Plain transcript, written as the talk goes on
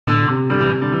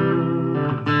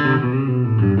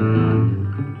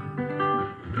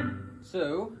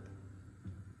So,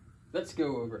 let's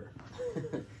go over.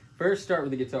 First, start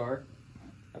with the guitar.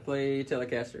 I play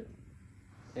Telecaster,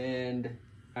 and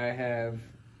I have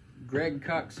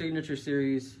Koch Signature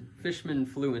Series Fishman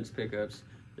Fluence pickups.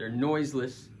 They're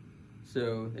noiseless,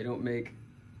 so they don't make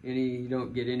any, you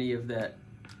don't get any of that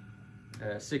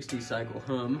 60 cycle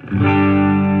hum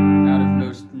out of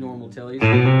most normal tellies.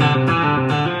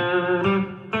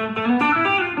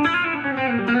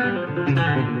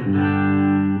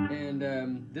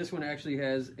 And this one actually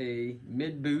has a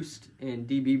mid boost and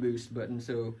dB boost button,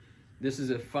 so this is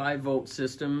a 5-volt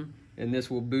system, and this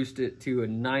will boost it to a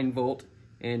 9-volt,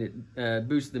 and it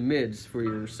boosts the mids for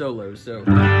your solos. So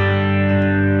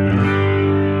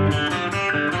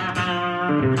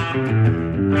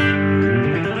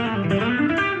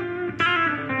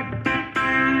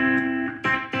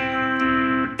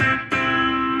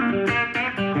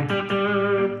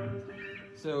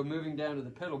moving down to the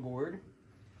pedal board,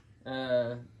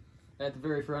 at the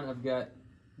very front I've got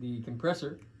the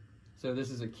compressor. So this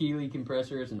is a Keeley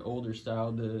compressor. It's an older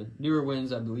style. The newer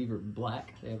ones, I believe, are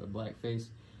black. They have a black face.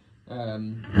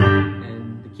 And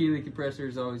the Keeley compressor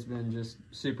has always been just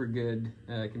super good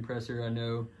compressor. I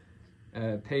know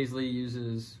Paisley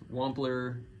uses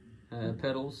Wampler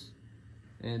pedals.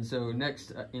 And so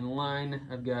next in line,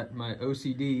 I've got my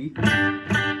OCD.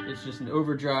 It's just an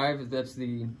overdrive. That's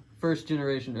the first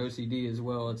generation OCD as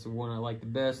well. It's the one I like the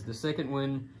best. The second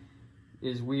one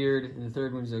is weird, and the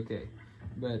third one's okay.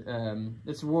 But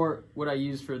it's more what I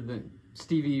use for the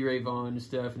Stevie Ray Vaughan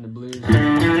stuff and the blues.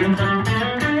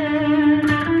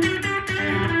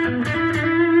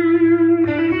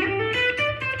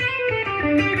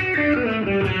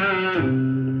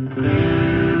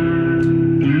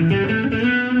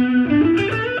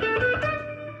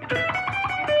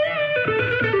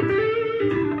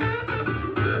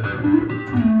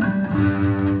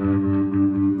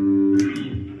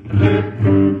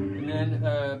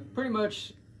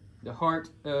 The heart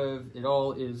of it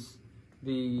all is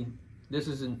this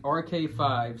is an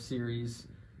RK5 series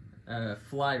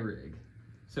FlyRig.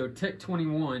 So Tech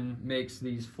 21 makes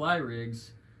these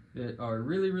FlyRigs that are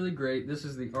really, really great. This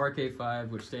is the RK5,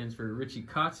 which stands for Richie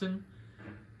Kotzen.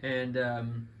 And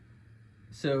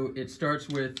so it starts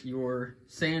with your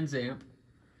Sans amp.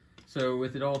 So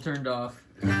with it all turned off,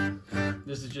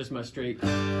 this is just my straight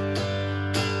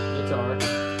guitar.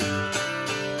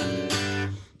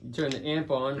 Turn the amp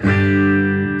on.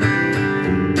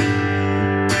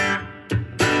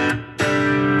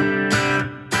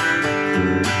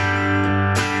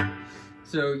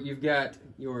 So you've got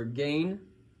your gain,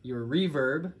 your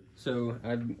reverb. So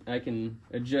I can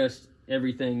adjust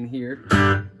everything here.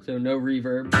 So no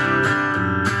reverb.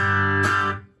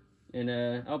 And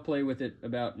I'll play with it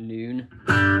about noon.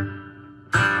 And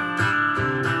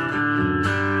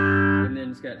then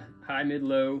it's got high, mid,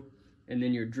 low, and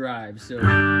then your drive. So if you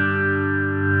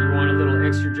want a little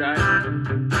extra drive,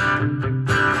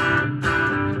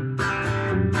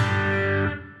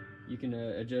 you can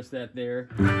adjust that there.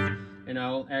 And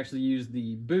I'll actually use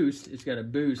the boost. It's got a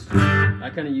boost. I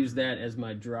kind of use that as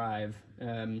my drive,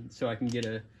 so I can get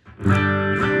a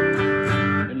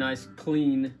nice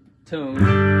clean tone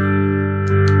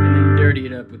and then dirty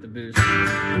it up with the boost.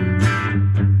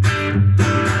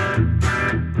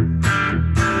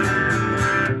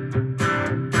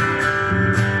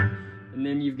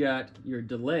 You've got your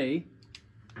delay,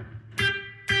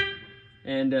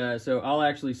 and so I'll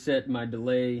actually set my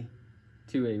delay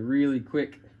to a really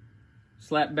quick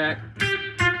slap back.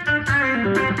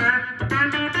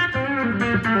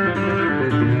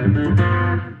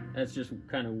 That's just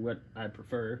kind of what I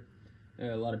prefer.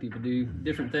 A lot of people do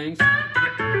different things.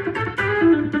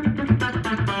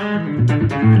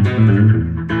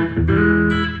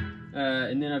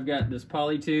 And then I've got this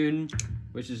Polytune,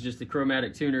 which is just a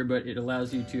chromatic tuner, but it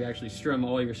allows you to actually strum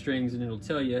all your strings, and it'll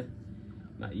tell you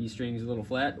my E string is a little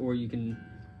flat, or you can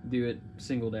do it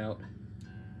singled out.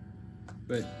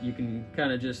 But you can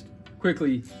kind of just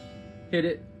quickly hit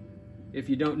it if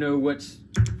you don't know what's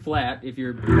flat. If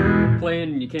you're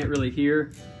playing and you can't really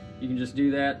hear, you can just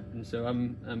do that, and so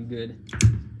I'm good.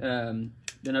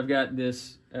 Then I've got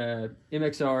this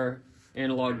MXR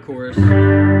Analog Chorus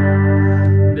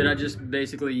that I just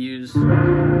basically use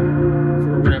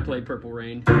for when I play Purple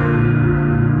Rain.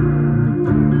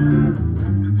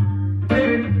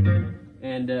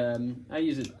 And I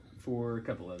use it for a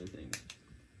couple other things.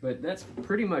 But that's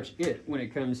pretty much it when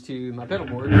it comes to my pedal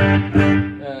board.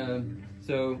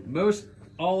 So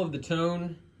all of the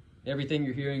tone, everything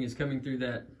you're hearing is coming through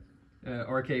that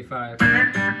RK5.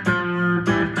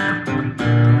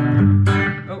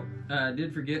 Oh, I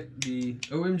did forget the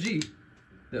OMG.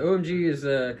 The OMG is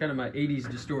kind of my 80s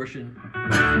distortion.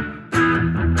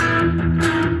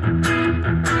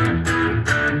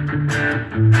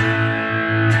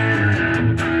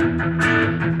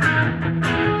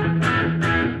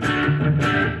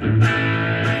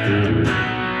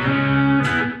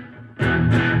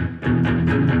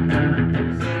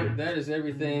 So that is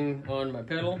everything on my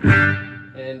pedal,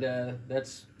 and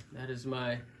that is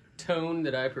my tone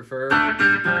that I prefer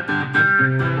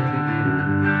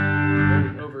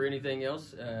over anything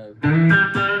else.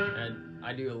 And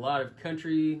I do a lot of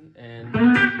country and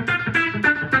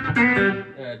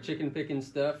chicken picking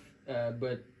stuff,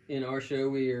 but in our show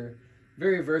we are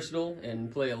very versatile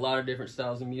and play a lot of different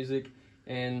styles of music,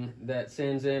 and that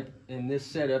Sans amp in this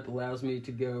setup allows me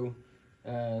to go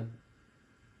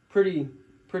pretty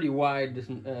wide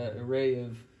array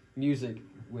of music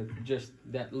with just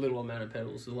that little amount of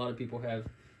pedals. A lot of people have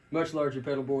much larger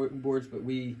pedal boards, but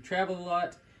we travel a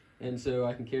lot, and so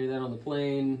I can carry that on the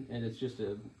plane, and it's just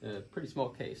a pretty small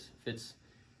case. Fits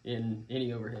in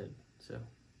any overhead. So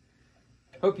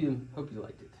hope you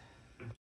liked it.